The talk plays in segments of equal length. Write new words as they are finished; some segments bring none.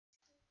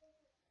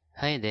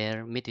Hi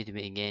there, meet with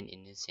me again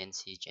in the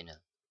CNC channel.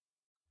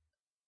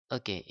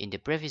 Okay, in the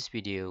previous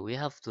video, we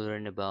have to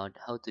learn about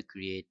how to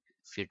create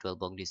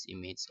VirtualBox this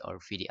image or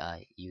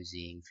VDI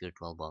using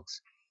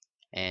VirtualBox.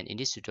 And in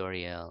this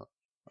tutorial,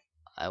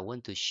 I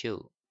want to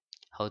show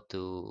how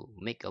to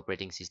make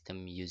operating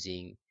system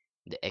using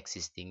the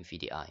existing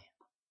VDI.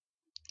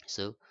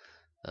 So,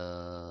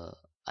 uh,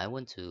 I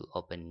want to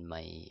open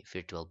my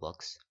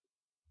VirtualBox.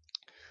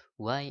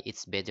 Why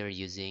it's better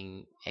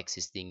using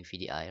existing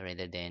VDI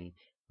rather than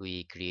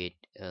we create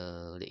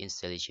the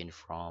installation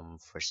from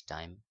first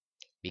time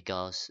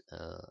because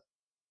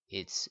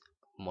it's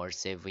more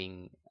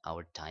saving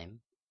our time.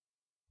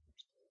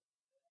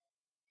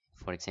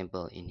 For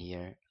example, in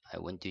here I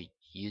want to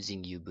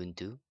using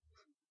Ubuntu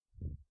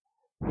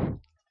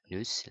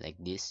news like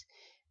this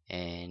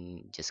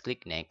and just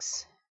click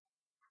next,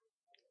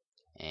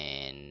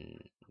 and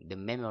the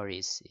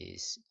memories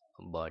is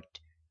about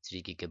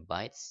 3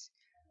 gigabytes.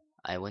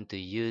 I want to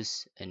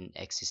use an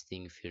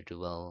existing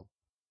virtual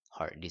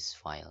hard disk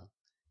file,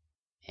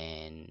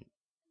 and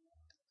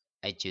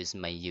I choose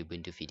my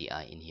Ubuntu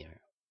VDI in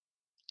here.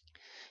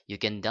 You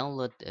can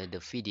download the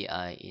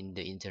VDI in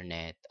the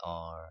internet,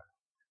 or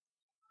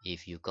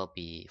if you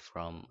copy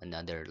from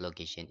another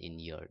location in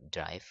your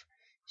drive,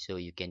 so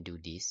you can do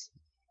this.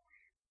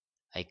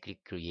 I click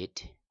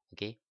create.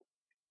 Okay,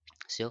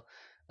 so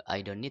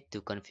I don't need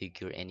to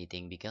configure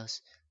anything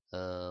because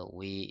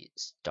we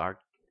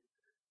start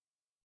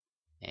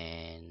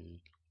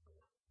and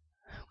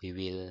we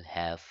will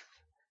have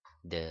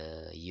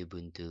the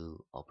Ubuntu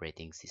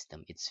operating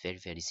system. It's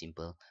very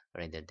simple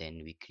rather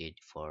than we create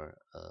for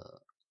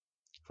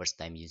first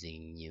time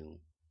using new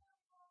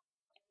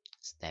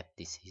step.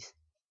 This is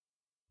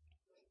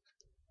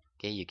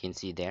okay. You can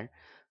see there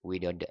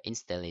without the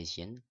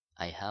installation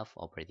I have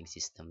operating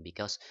system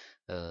because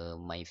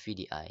my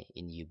VDI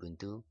in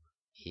Ubuntu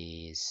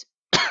is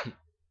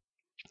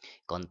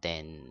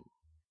contain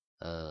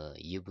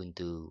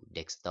Ubuntu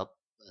desktop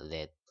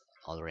that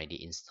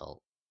already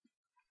installed.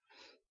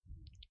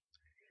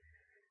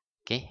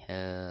 Okay,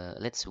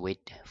 let's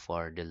wait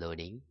for the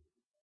loading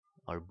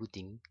or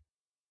booting.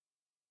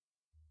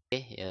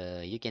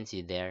 Okay, you can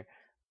see there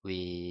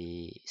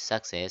we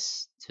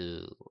success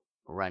to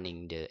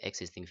running the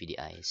existing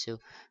VDI, so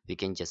we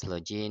can just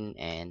log in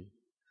and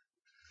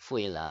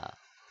voila,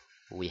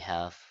 we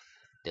have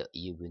the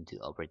Ubuntu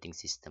operating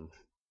system.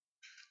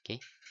 Okay,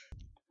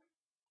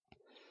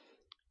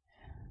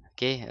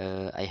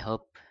 okay, I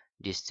hope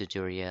this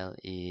tutorial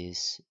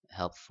is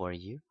help for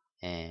you,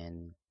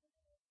 and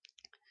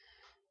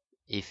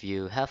if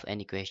you have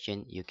any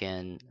question you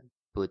can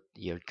put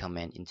your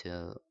comment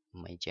into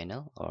my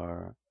channel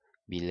or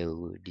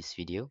below this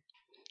video.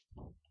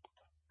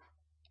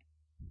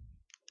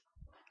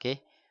 Okay,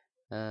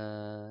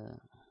 uh,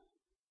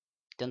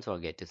 don't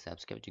forget to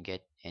subscribe to get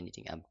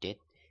anything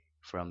update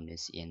from the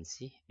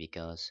CNC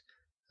because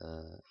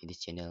in this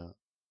channel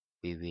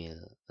we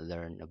will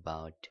learn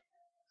about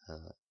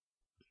uh,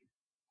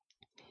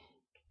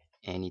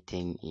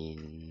 anything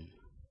in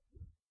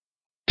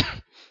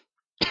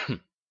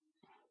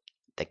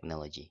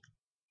technology.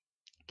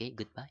 Okay,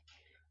 goodbye.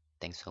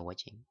 Thanks for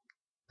watching.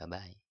 Bye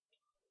bye.